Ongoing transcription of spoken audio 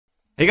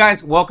Hey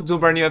guys, welcome to a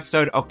brand new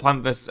episode of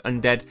Plant vs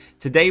Undead.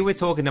 Today we're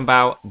talking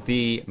about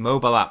the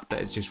mobile app that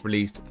is just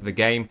released for the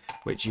game,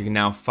 which you can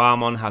now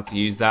farm on, how to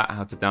use that,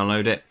 how to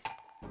download it.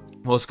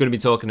 We're also going to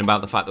be talking about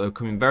the fact that we're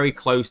coming very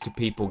close to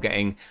people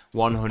getting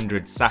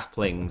 100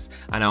 saplings,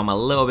 and I'm a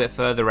little bit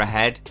further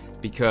ahead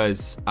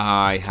because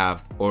I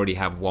already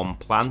have one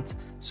plant.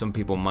 Some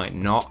people might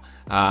not,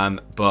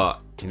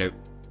 but you know,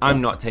 I'm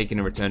not taking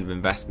a return of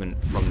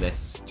investment from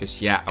this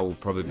just yet. I will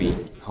probably be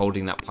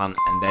holding that plant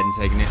and then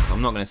taking it, so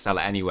I'm not going to sell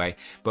it anyway.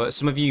 But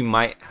some of you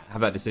might have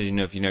that decision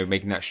of, you know,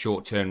 making that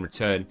short-term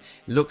return.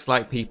 It looks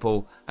like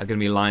people are going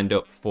to be lined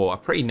up for a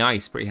pretty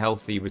nice, pretty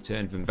healthy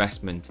return of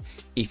investment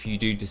if you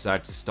do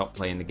decide to stop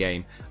playing the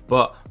game.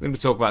 But we're going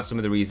to talk about some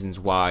of the reasons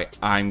why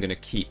I'm going to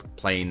keep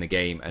playing the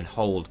game and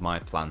hold my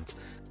plant.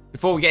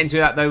 Before we get into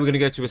that though, we're going to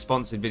go to a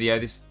sponsored video.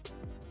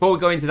 Before we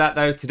go into that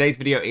though, today's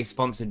video is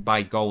sponsored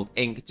by Gold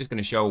Inc. Just going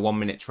to show a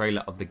 1-minute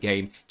trailer of the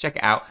game. Check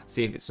it out,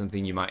 see if it's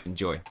something you might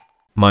enjoy.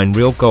 Mine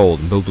real gold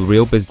and build a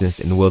real business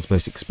in the world's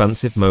most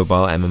expansive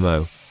mobile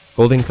MMO.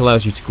 Gold Inc.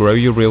 allows you to grow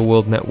your real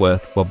world net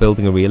worth while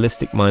building a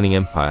realistic mining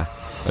empire.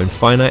 Own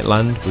finite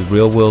land with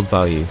real world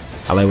value.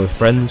 Ally with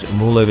friends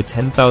and rule over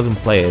 10,000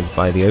 players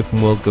via the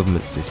open world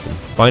government system.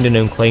 Find and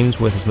own claims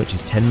worth as much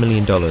as $10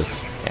 million.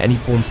 At any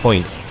one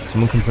point,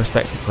 someone can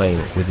prospect a claim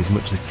with as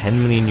much as $10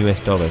 million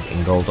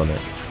in gold on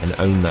it and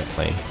own that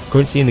claim.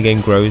 Currency in the game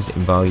grows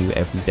in value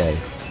every day.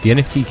 The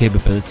NFT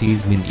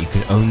capabilities mean that you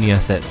can own the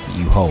assets that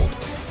you hold,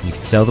 and you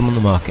can sell them on the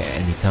market at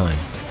any time.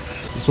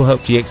 This will help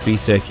GXP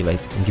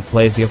circulate and give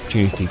players the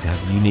opportunity to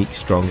have unique,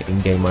 strong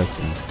in-game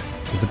items.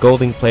 As the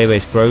Gold Inc. player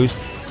base grows,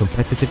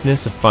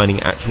 competitiveness of finding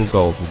actual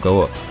gold will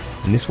go up,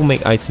 and this will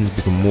make items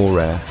become more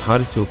rare,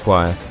 harder to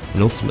acquire,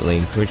 and ultimately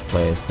encourage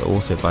players to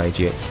also buy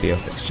GXP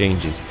off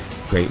exchanges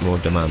to create more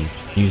demand.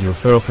 Use the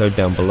referral code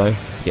down below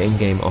to get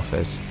in-game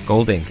offers.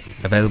 Gold Inc.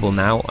 Available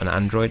now on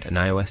Android and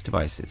iOS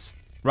devices.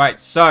 Right,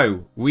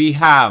 so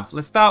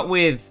let's start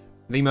with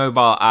the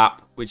mobile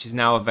app, which is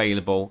now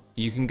available.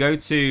 You can go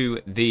to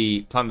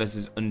the Plant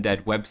vs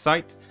Undead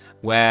website,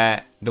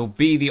 where there'll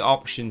be the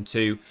option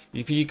to,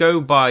 if you go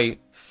by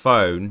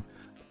phone,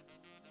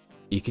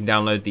 you can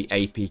download the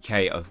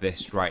APK of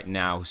this right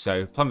now.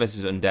 So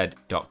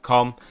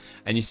plantvsundead.com,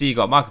 and you see you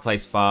got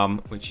Marketplace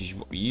Farm, which is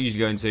what we usually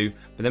go into,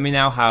 but then we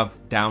now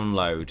have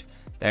download.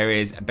 There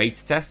is a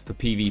beta test for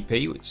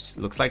PvP, which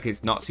looks like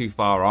it's not too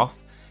far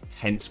off,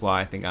 hence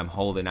why I think I'm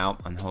holding out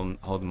and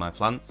holding my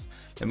plants.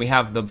 Then we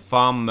have the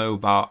Farm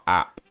mobile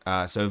app,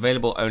 so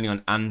available only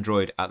on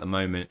Android at the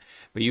moment,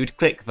 but you would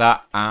click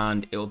that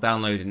and it will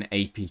download an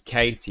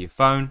APK to your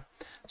phone.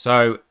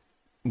 So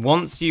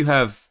once you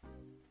have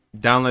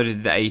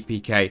downloaded the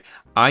APK,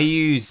 I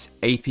use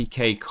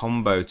APK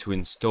combo to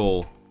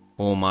install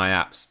all my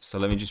apps. So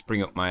let me just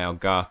bring up my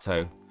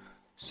Elgato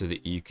so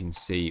that you can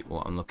see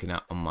what I'm looking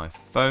at on my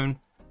phone.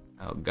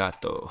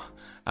 Elgato.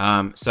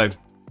 So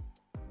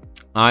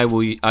I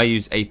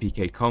use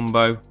APK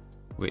combo,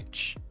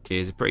 which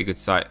is a pretty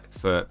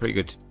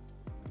good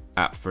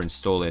app for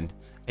installing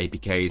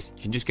APKs.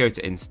 You can just go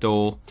to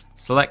install,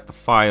 select the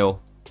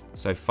file,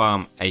 so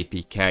farm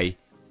APK,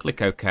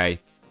 click OK,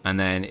 and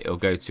then it'll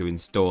go to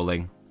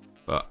installing,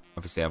 but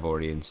obviously I've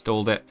already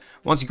installed it.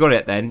 Once you got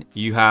it, then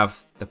you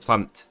have the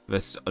Plant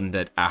vs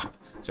Undead app.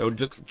 So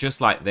it looks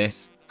just like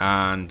this,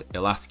 and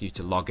it'll ask you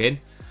to log in,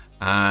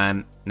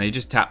 and now you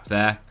just tap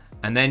there,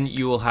 and then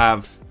you will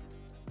have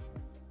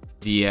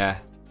the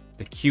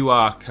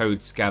QR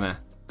code scanner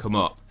come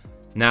up.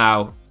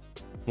 Now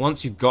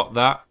once you've got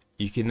that,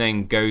 you can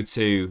then go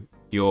to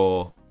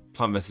your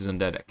Plant vs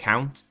Undead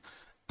account,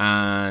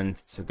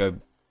 and so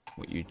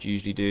what you'd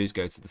usually do is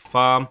go to the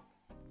farm,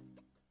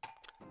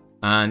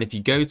 and if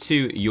you go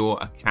to your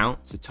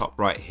account, to top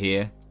right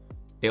here,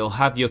 it'll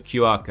have your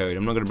QR code.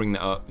 I'm not going to bring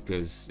that up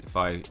because if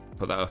I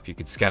put that up, you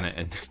could scan it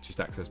and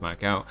just access my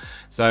account.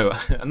 So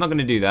I'm not going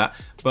to do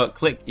that, but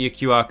click your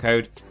QR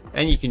code,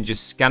 and you can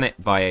just scan it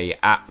via your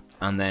app,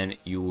 and then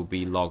you will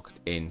be logged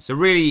in. So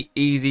really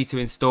easy to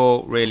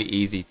install, really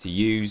easy to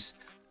use.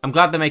 I'm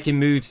glad they're making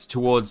moves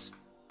towards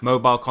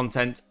mobile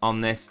content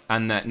on this,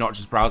 and not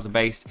just browser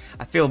based.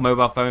 I feel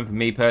mobile phone for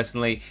me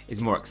personally is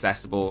more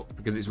accessible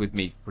because it's with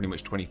me pretty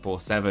much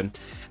 24/7,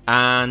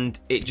 and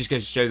it just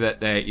goes to show that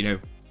they're, you know,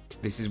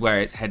 this is where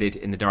it's headed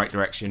in the right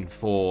direction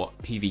for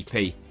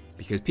PvP,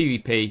 because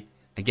PvP,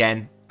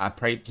 again, I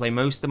spend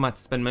most of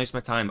my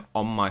time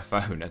on my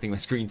phone. I think my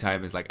screen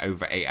time is like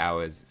over 8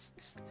 hours.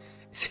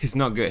 It's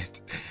not good,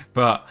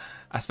 but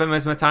I spend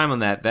most of my time on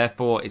there,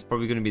 therefore it's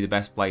probably going to be the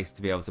best place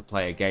to be able to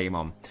play a game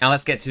on. Now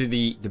let's get to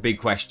the big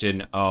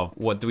question of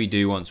what do we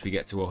do once we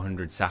get to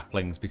 100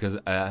 saplings, because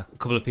a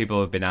couple of people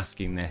have been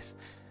asking this.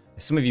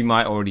 Some of you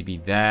might already be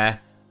there.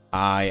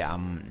 I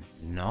am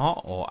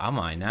not, or am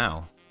I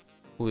now?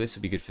 Oh, this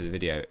would be good for the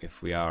video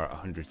if we are at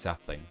 100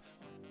 saplings.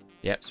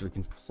 Yep, so we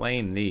can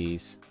claim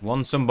these.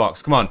 One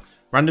sunbox, come on,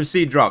 random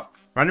seed drop,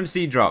 random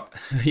seed drop.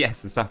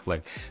 Yes, a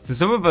sapling. So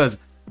some of us,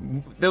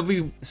 there'll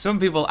be some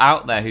people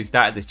out there who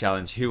started this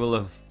challenge who will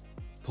have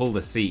pulled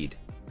a seed.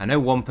 I know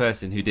one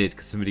person who did,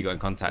 because somebody got in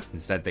contact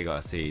and said they got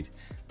a seed,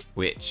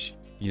 which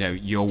you know,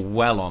 you're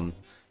well on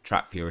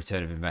track for your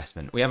return of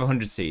investment. We have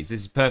 100 seeds.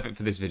 This is perfect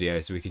for this video,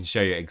 so we can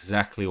show you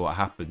exactly what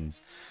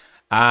happens.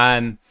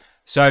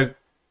 So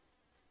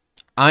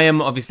I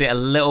am obviously a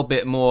little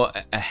bit more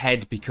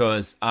ahead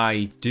because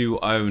I do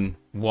own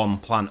one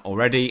plant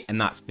already, and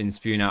that's been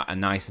spewing out a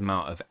nice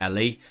amount of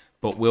LE.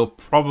 But we'll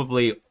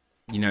probably,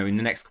 you know, in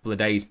the next couple of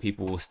days,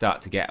 people will start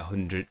to get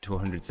 100 to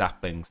 100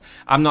 saplings.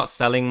 I'm not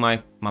selling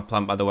my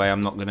plant, by the way.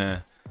 I'm not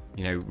gonna,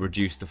 you know,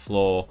 reduce the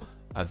floor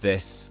of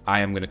this. I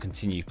am going to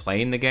continue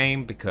playing the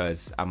game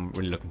because I'm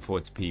really looking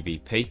forward to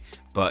PvP.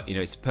 But, you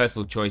know, it's a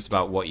personal choice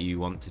about what you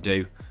want to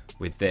do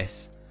with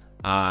this.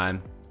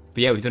 But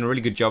yeah, we've done a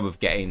really good job of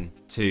getting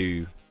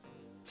to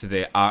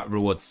the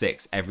reward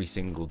 6 every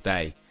single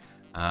day,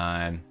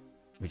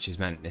 which has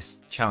meant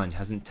this challenge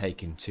hasn't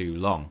taken too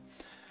long.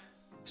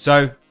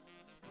 So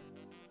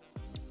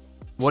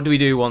what do we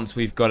do once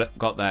we've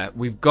got there?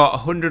 We've got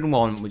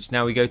 101, which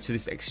now we go to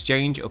this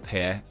exchange up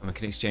here, and we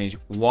can exchange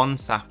 1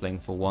 sapling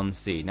for 1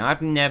 seed. Now,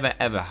 I've never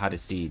ever had a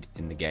seed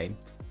in the game,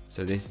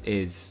 so this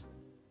is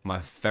my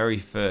very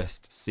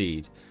first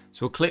seed.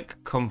 So we'll click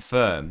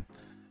confirm,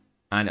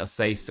 and it'll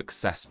say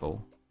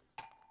successful.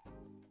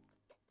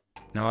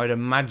 Now, I'd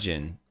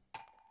imagine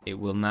it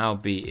will now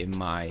be in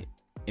my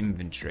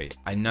inventory.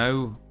 I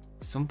know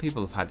some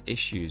people have had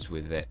issues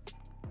with it,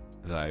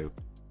 though,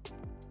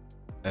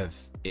 of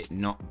it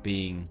not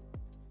being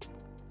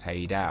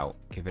paid out,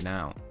 given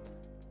out.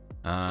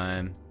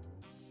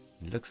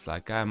 It looks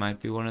like I might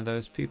be one of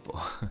those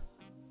people.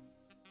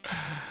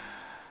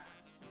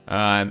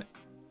 So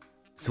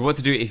what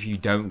to do if you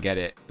don't get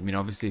it? I mean,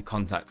 obviously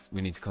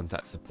we need to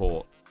contact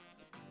support.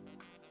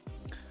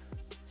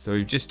 So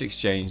we've just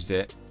exchanged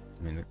it.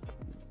 I mean,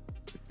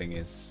 the thing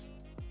is,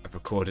 I've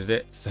recorded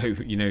it. So,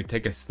 you know,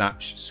 take a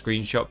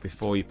screenshot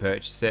before you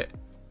purchase it,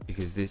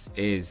 because this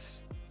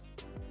is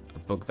a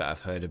bug that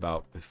I've heard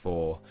about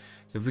before.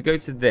 So if we go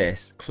to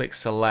this, click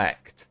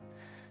select,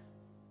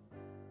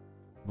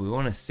 we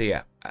want to see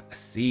a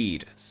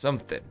seed,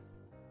 something.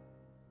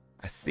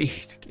 A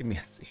seed, give me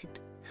a seed.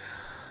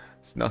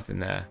 There's nothing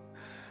there.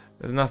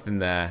 There's nothing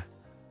there.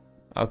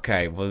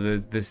 Okay,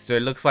 well, so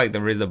it looks like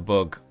there is a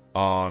bug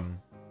on.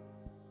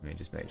 Let me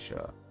just make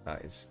sure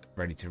that is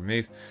ready to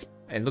remove.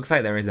 It looks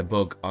like there is a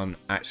bug on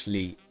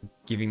actually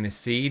giving the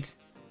seed.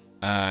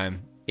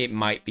 It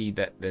might be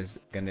that there's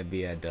going to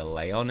be a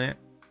delay on it.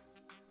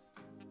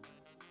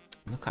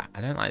 Look,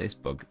 I don't like this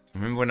bug.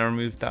 Remember when I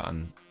removed that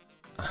on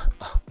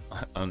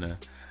a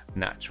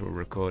natural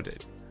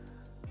recorded?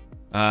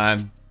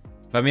 But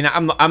I mean,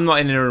 I'm not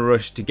in a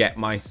rush to get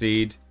my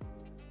seed,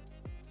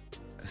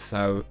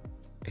 so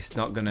it's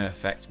not going to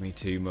affect me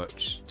too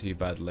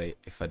badly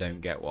if I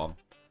don't get one.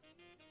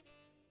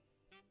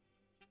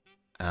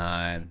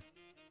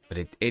 But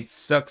it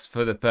sucks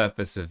for the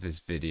purpose of this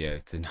video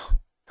to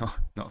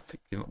not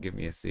give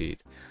me a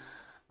seed.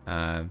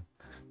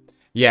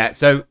 Yeah,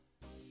 so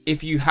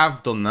if you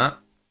have done that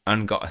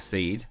and got a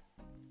seed,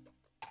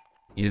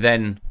 you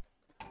then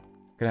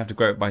gonna have to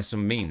grow it by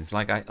some means.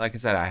 Like I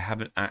said, I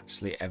haven't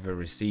actually ever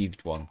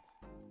received one,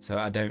 so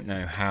I don't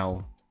know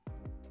how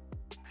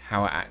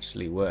it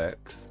actually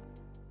works.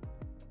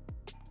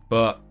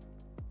 But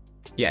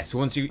yeah, so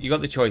once you got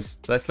the choice,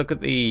 let's look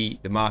at the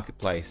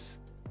marketplace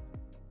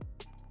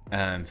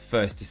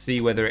first to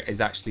see whether it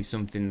is actually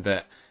something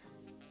that,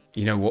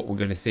 you know, what we're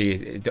going to see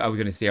is, are we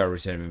going to see our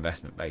return of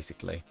investment,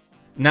 basically.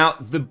 Now,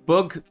 the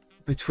bug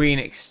between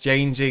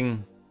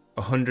exchanging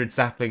 100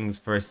 saplings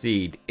for a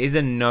seed is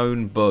a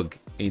known bug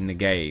in the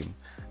game,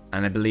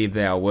 and I believe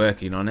they are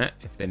working on it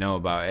if they know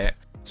about it.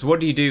 So what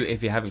do you do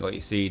if you haven't got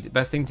your seed? The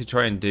best thing to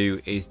try and do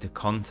is to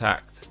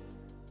contact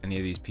any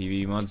of these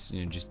PV mods,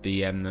 you know, just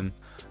DM them,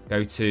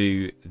 go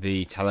to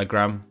the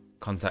Telegram,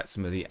 contact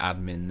some of the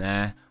admin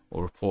there,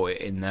 or report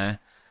it in there.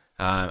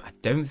 I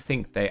don't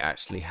think they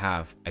actually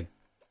have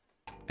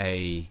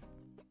a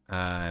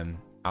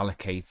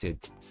allocated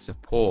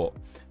support,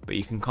 but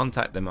you can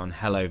contact them on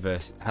hello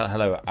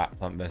at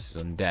Plant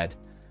vs Undead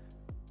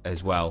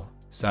as well.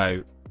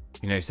 So,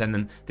 you know, send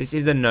them. This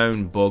is a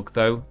known bug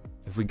though.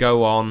 If we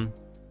go on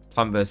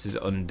Plant vs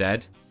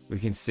Undead, we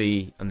can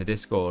see on the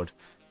Discord,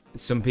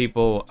 some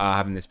people are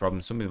having this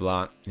problem, some people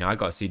aren't. You know, I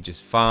got a seed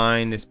just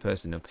fine. This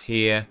person up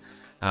here,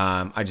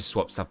 I just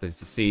swapped saplings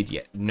to seed,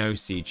 yet no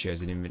seed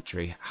shows in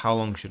inventory. How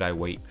long should I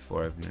wait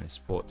before opening a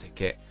support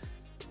ticket?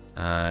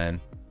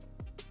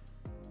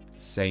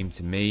 Same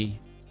to me.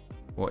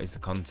 What is the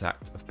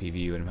contact of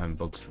PVU and I'm having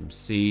bugs from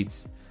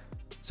seeds?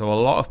 So a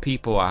lot of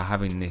people are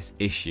having this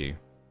issue,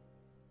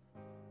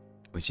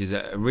 which is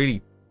a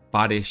really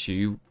bad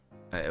issue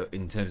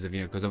in terms of, you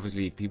know, because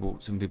obviously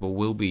some people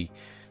will be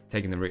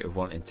taking the route of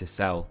wanting to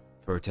sell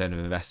for return of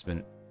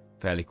investment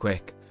fairly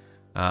quick.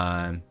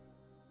 I'm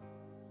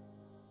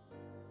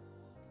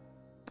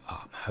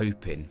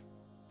hoping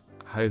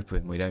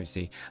we don't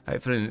see.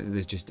 Hopefully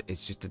it's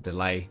just a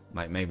delay,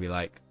 like maybe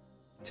like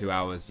 2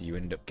 hours you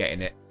end up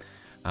getting it.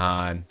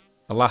 The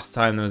last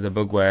time there was a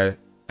bug where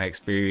I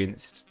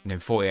experienced, you know,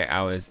 48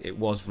 hours, it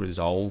was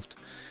resolved.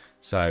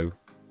 So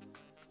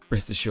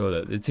rest assured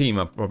that the team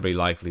are probably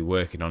likely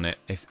working on it.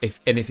 If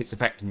it's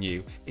affecting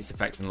you, it's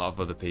affecting a lot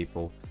of other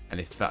people, and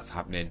if that's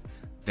happening,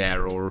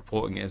 they're all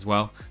reporting it as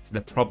well. So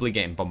they're probably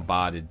getting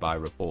bombarded by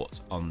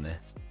reports on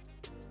this.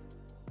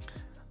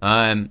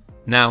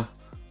 Now,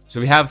 so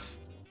we have,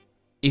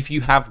 if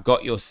you have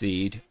got your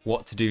seed,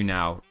 what to do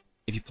now.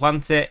 If you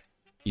plant it,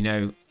 you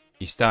know,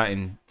 you're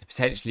starting to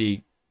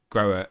potentially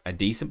grow a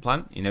decent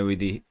plant. You know,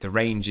 the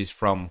range is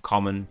from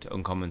common to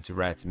uncommon to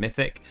rare to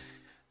mythic,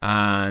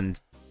 and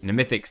the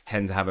mythics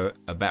tend to have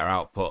a better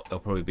output. They'll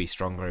probably be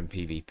stronger in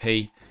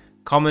PvP.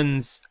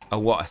 Commons are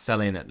what are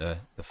selling at the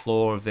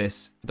floor of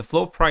this. The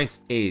floor price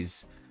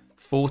is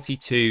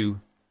 42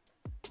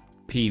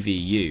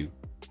 PVU,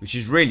 which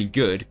is really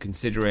good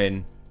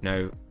considering, you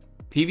know,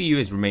 PVU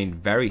has remained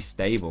very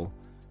stable.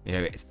 You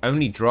know, it's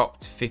only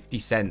dropped 50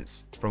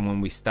 cents from when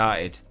we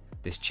started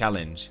this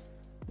challenge,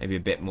 maybe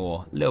a bit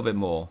more, a little bit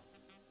more,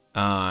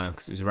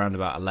 because it was around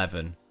about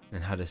 11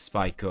 and had a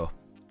spike up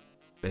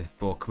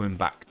before coming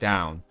back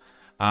down.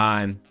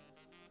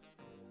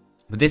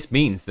 But this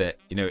means that,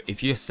 you know,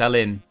 if you're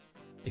selling,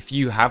 if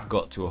you have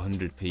got to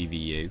 100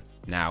 PVU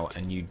now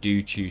and you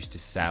do choose to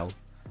sell,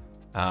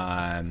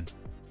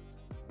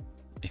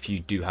 if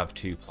you do have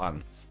 2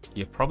 plants,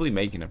 you're probably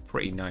making a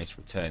pretty nice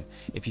return.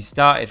 If you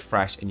started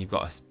fresh and you've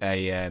got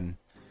a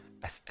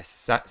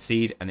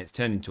seed and it's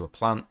turned into a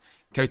plant,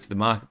 go to the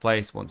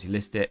marketplace once you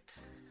list it.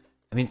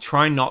 I mean,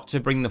 try not to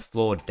bring the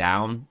floor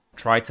down.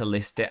 Try to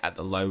list it at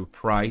the low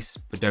price,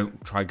 but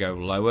don't try go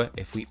lower.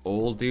 If we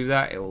all do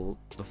that,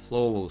 the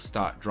floor will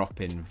start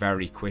dropping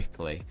very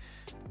quickly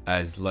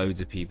as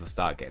loads of people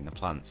start getting the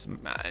plants.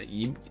 I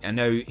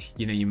know,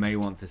 you know, you may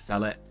want to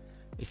sell it.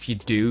 If you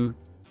do,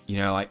 you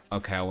know, like,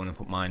 okay, I want to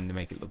put mine to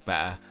make it look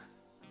better,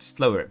 just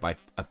lower it by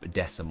a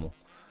decimal,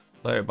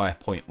 lower it by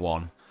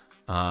 0.1.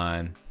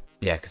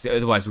 Yeah, because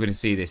otherwise we're going to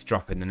see this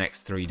drop in the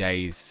next 3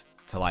 days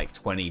to like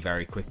 20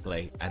 very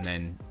quickly, and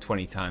then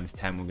 20 times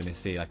 10, we're going to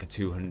see like a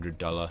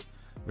 $200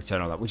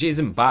 return on that, which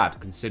isn't bad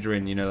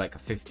considering, you know, like a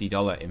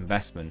 $50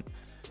 investment.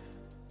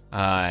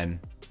 But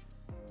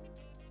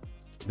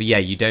yeah,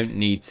 you don't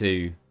need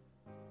to,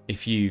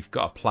 if you've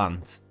got a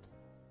plant,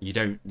 you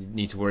don't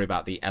need to worry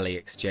about the LA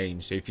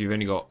exchange. So if you've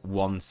only got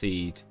 1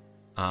 seed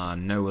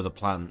and no other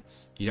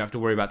plants, you don't have to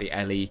worry about the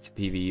LE to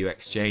PVU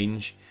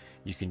exchange.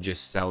 You can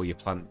just sell your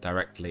plant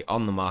directly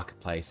on the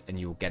marketplace and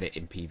you'll get it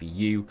in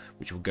PVU,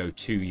 which will go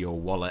to your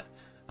wallet.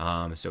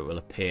 So it will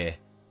appear,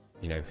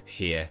 you know,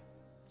 here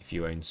if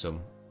you own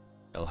some.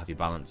 It'll have your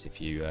balance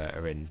if you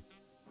are in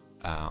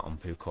on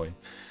PooCoin.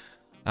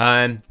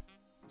 And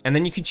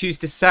then you can choose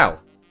to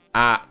sell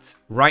at,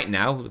 right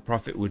now, the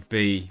profit would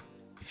be,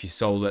 if you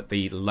sold at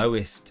the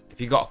lowest,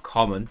 if you got a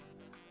common,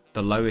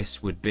 the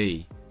lowest would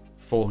be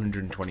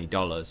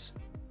 $420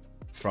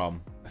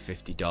 from a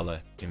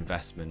 $50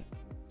 investment.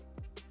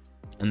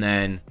 And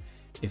then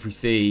if we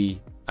see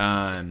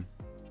the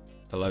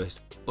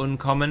lowest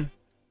uncommon,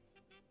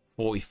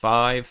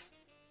 45,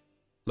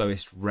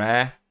 lowest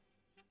rare,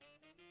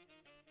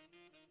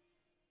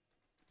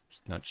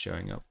 it's not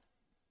showing up.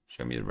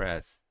 Show me the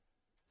rares.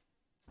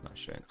 It's not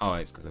showing. Oh,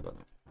 it's because I got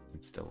them.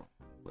 I'm still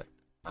clicked.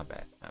 My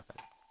bad.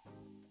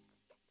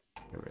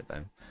 Get rid of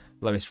them.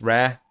 Lowest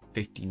rare,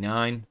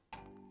 59.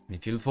 And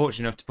if you're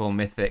fortunate enough to pull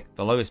mythic,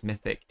 the lowest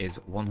mythic is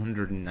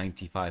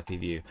 195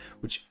 PVU,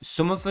 which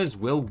some of us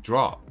will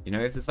drop. You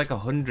know, if there's like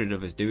 100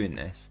 of us doing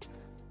this,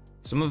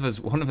 one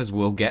of us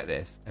will get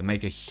this and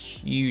make a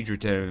huge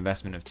return on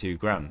investment of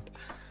 $2,000.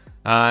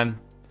 Now,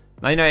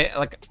 you know,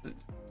 like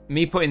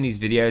me putting these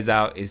videos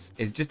out is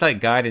just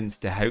like guidance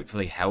to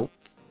hopefully help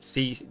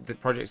see the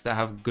projects that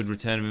have good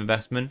return of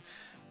investment.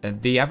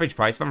 The average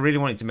price, if I really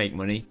wanted to make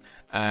money,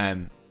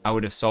 I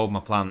would have sold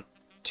my plant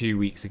 2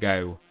 weeks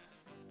ago,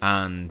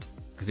 and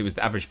because it was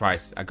the average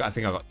price, I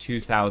think I got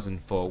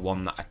 2,000 for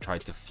one that I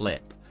tried to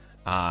flip,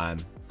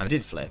 and I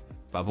did flip,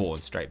 but I bought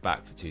one straight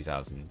back for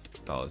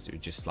 $2,000. It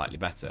was just slightly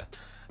better.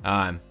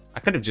 I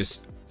could have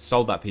just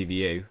sold that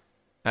PVU,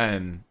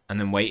 and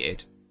then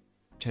waited,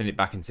 turned it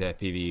back into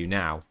PVU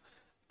now,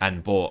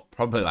 and bought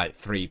probably like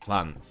 3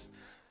 plants.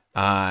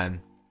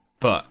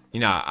 But you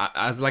know,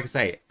 like I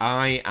say,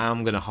 I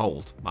am gonna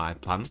hold my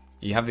plant.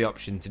 You have the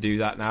option to do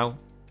that now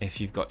if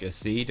you've got your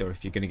seed, or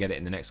if you're going to get it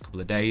in the next couple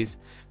of days.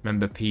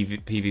 Remember,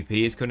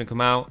 PvP is going to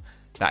come out.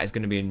 That is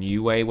going to be a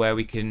new way where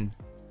we can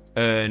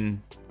earn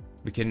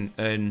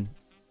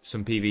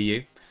some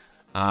PVU.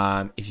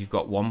 If you've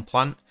got 1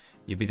 plant,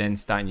 you'll be then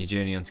starting your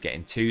journey on to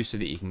getting 2, so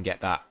that you can get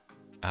that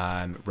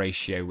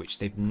ratio, which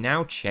they've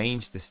now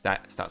changed the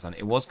stats on.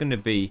 It was going to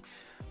be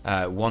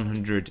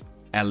 100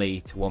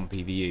 LE to 1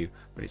 PVU,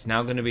 but it's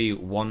now going to be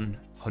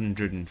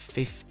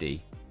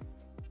 150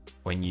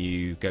 when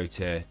you go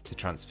to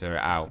transfer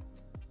it out.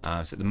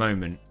 So at the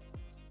moment,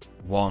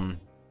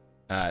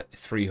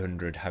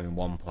 300 having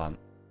 1 plant,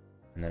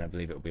 and then I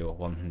believe it will be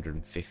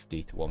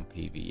 150 to 1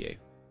 PVU.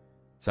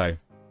 So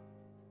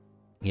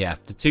yeah,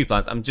 the 2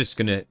 plants, I'm just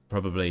gonna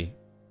probably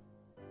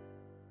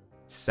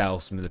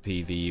sell some of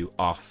the PVU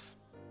off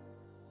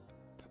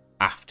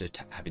after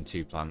having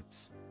 2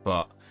 plants,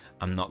 but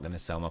I'm not gonna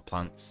sell my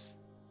plants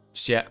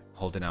just yet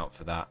holding out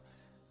for that.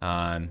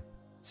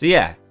 So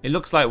yeah, it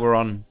looks like we're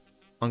on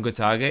good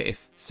target.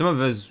 If some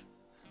of us,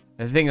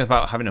 the thing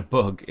about having a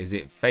bug is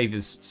it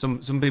favors some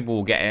people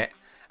will get it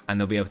and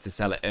they'll be able to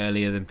sell it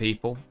earlier than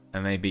people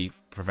and maybe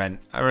prevent.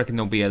 I reckon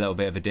there'll be a little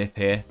bit of a dip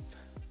here,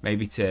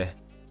 maybe to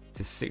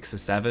 6 or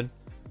 7.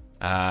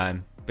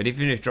 But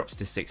even if it drops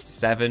to 6 to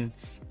 7,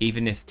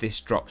 even if this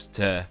drops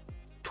to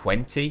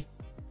 20,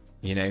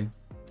 you know,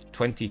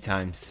 20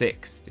 times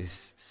 6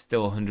 is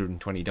still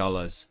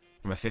 $120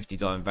 from a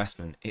 $50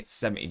 investment. It's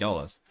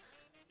 $70.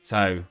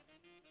 So,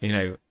 you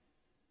know,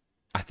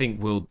 I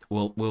think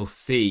we'll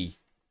see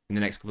in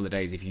the next couple of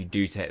days, if you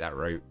do take that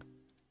route,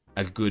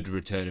 a good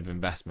return of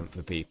investment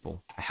for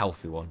people, a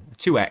healthy one.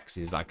 2x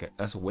is like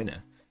that's a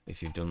winner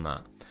if you've done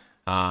that.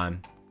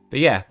 But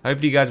yeah,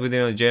 hopefully you guys are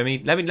within on the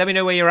journey. Let me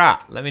know where you're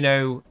at. Let me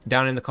know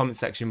down in the comment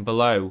section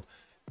below.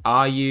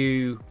 Are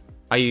you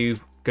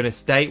gonna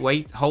stay,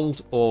 wait,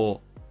 hold, or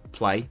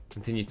play?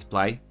 Continue to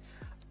play.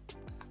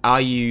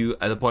 Are you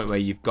at the point where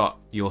you've got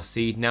your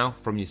seed now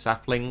from your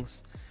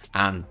saplings,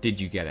 and did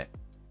you get it,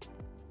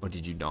 or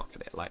did you not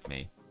get it like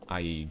me? Are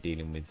you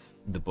dealing with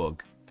the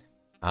bug?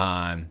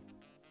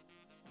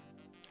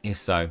 If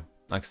so,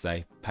 like I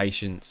say,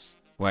 patience.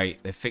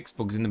 Wait, they've fixed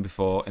bugs in them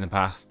before in the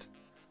past.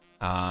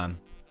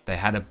 They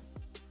had a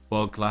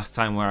bug last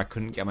time where I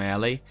couldn't get my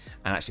LE, and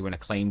actually when I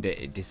claimed it,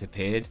 it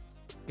disappeared.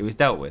 It was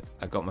dealt with.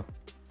 I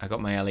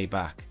got my LE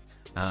back.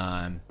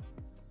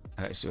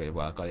 Actually,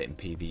 well, I got it in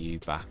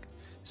PVU back.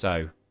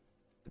 So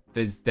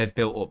they've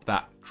built up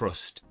that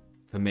trust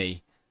for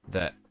me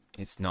that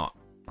it's not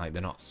like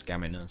they're not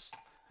scamming us.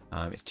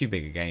 It's too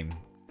big a game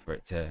for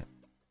it to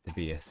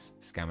be a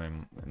scam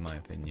in my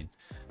opinion.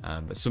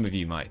 But some of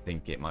you might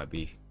think it might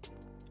be,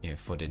 you know,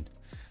 fudding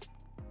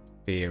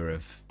fear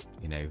of,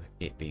 you know,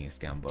 it being a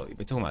scam, but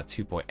we're talking about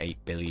 2.8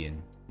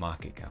 billion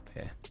market cap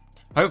here.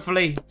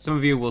 Hopefully some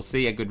of you will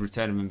see a good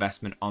return of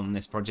investment on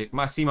this project.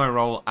 I see my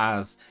role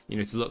as, you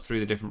know, to look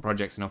through the different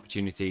projects and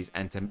opportunities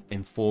and to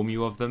inform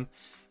you of them,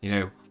 you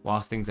know,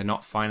 whilst things are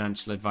not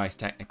financial advice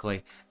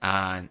technically,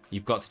 and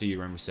you've got to do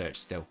your own research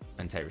still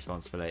and take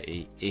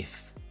responsibility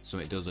if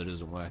something does or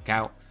doesn't work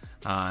out.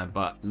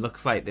 But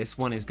looks like this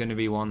one is going to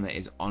be one that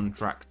is on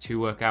track to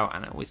work out,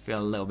 and I always feel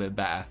a little bit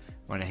better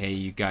when I hear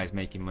you guys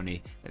making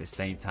money at the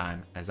same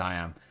time as I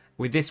am.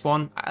 With this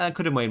one, I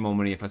could have made more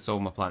money if I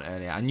sold my plant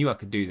earlier. I knew I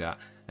could do that.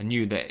 I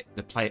knew that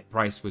the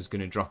price was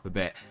going to drop a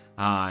bit,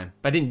 but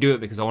I didn't do it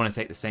because I want to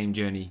take the same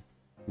journey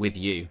with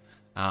you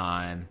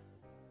and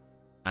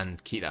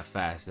keep that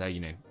fair. So, you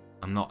know,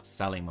 I'm not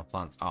selling my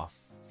plants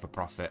off for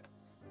profit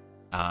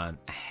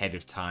ahead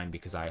of time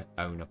because I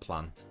own a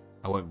plant.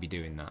 I won't be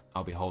doing that.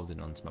 I'll be holding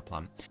on to my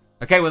plant.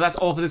 Okay, well, that's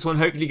all for this one.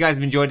 Hopefully you guys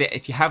have enjoyed it.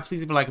 If you have, please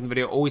leave a like on the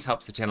video. It always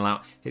helps the channel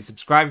out. Hit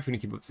subscribe if you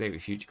want to keep up to date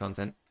with future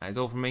content. That is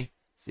all from me.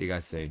 See you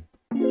guys soon.